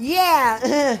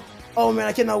 Yeah! Oh man,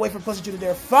 I cannot wait for Plushie Truth or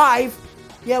Dare 5.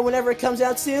 Yeah, whenever it comes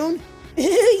out soon.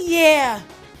 Yeah!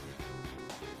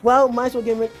 Well, might as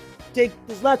well take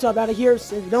this laptop out of here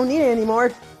since we don't need it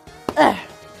anymore.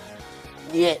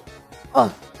 Yeah.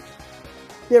 Oh.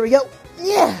 There we go.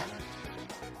 Yeah.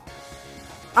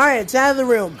 Alright, it's out of the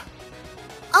room.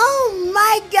 Oh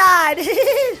my God!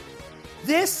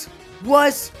 This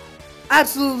was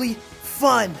absolutely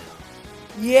fun.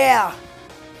 Yeah.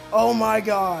 Oh my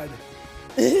God.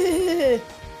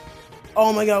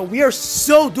 Oh my God, we are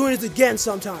so doing this again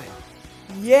sometime.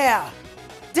 Yeah.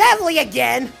 Definitely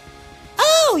again.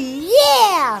 Oh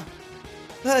yeah.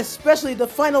 Especially the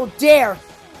final dare.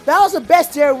 That was the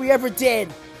best dare we ever did.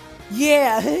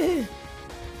 Yeah.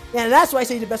 Yeah, that's why I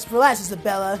say the best for last,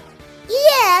 Isabella.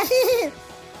 Yeah.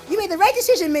 You made the right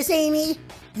decision, Miss Amy.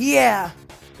 Yeah.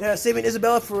 Yeah, saving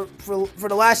Isabella for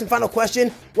the last and final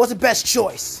question was the best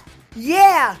choice.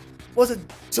 Yeah. Was a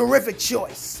terrific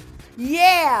choice.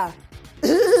 Yeah.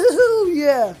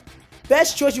 Yeah.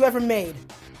 Best choice you ever made.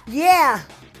 Yeah.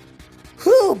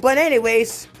 Whew, but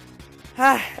anyways,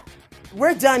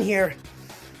 we're done here.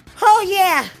 Oh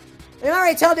yeah. And I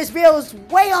already told this video was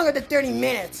way longer than 30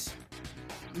 minutes.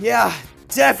 Yeah,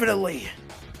 definitely.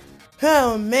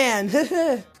 Oh man.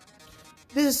 This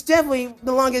is definitely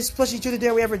the longest Plushie Truth or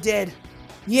Dare we ever did.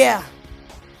 Yeah.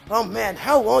 Oh man,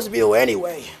 how long is the video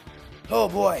anyway? Oh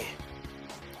boy.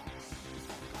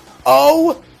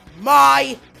 Oh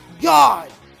my god!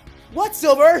 What,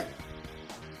 Silver?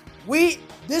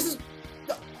 This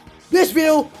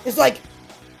video is like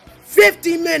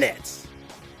 50 minutes.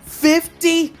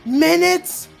 50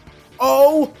 minutes?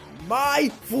 Oh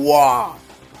my Fwah!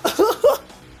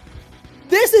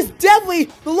 This is definitely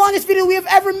the longest video we have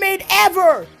ever made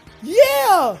ever!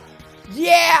 Yeah!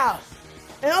 Yeah!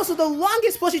 And also the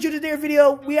longest Plushie Truth or Dare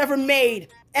video we ever made.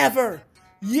 Ever.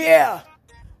 Yeah!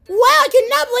 Wow, I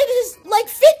cannot believe this is like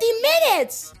 50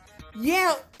 minutes!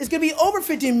 Yeah, it's gonna be over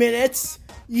 50 minutes.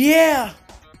 Yeah.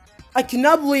 I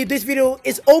cannot believe this video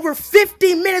is over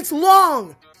 50 minutes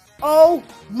long. Oh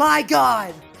my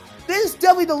god. This is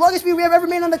definitely the longest video we have ever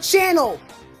made on the channel.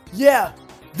 Yeah.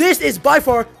 This is by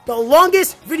far the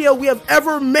longest video we have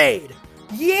ever made.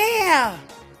 Yeah.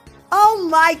 Oh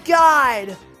my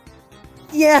god.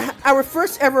 Yeah, our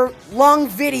first ever long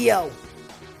video.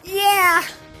 Yeah.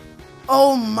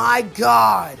 Oh my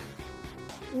god.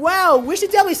 Wow, we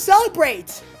should definitely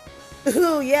celebrate.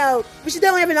 Ooh, yeah, we should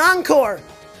definitely have an encore.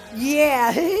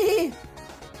 Yeah.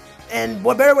 And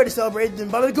what better way to celebrate than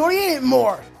by going in it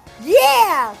more?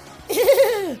 Yeah.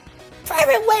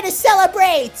 Perfect way to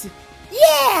celebrate.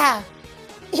 Yeah.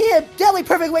 Yeah, definitely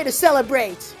perfect way to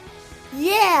celebrate.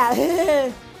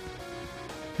 Yeah.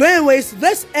 But anyways,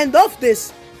 let's end off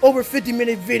this over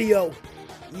 50-minute video.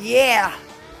 Yeah.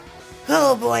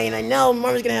 Oh boy, and I know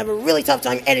Marvin's gonna have a really tough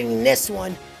time editing this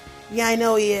one. Yeah, I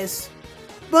know he is.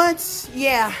 But,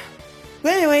 yeah.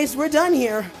 But anyways, we're done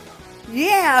here.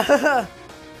 Yeah.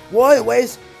 Well,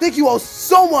 anyways, thank you all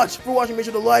so much for watching. Make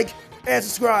sure to like and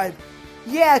subscribe.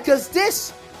 Yeah, because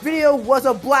this video was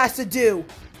a blast to do.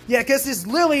 Yeah, because this is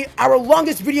literally our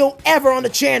longest video ever on the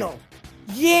channel.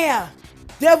 Yeah,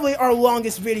 definitely our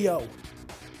longest video.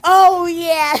 Oh,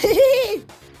 yeah.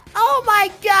 Oh,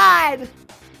 my God.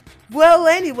 Well,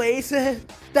 anyways,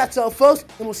 that's all, folks,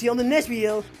 and we'll see you on the next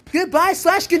video. Goodbye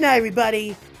 / good night,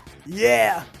 everybody.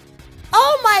 Yeah.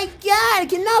 Oh, my God. I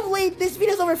cannot believe this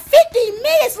video is over 50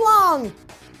 minutes long.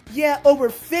 Yeah, over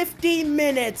 50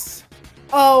 minutes.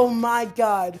 Oh, my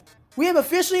God. We have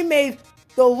officially made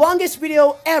the longest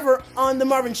video ever on The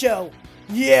Marvin Show.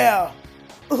 Yeah.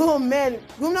 Oh, man.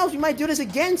 Who knows? We might do this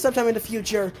again sometime in the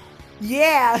future.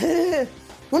 Yeah.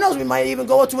 Who knows? We might even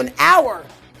go up to an hour.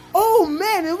 Oh,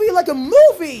 man. It'll be like a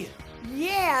movie.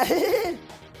 Yeah.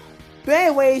 But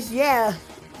anyways, yeah.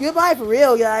 Goodbye for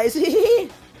real, guys.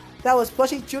 That was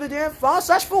Plushie Truth or Dare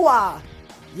Fwah.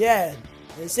 Yeah.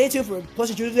 And stay tuned for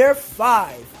Plushie Truth or Dare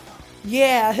 5.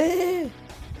 Yeah.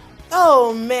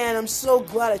 Oh, man. I'm so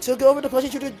glad I took over the Plushie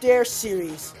Truth or Dare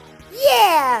series.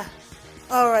 Yeah.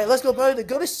 Alright, let's go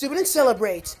to Stupid and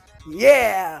celebrate.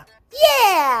 Yeah!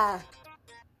 Yeah!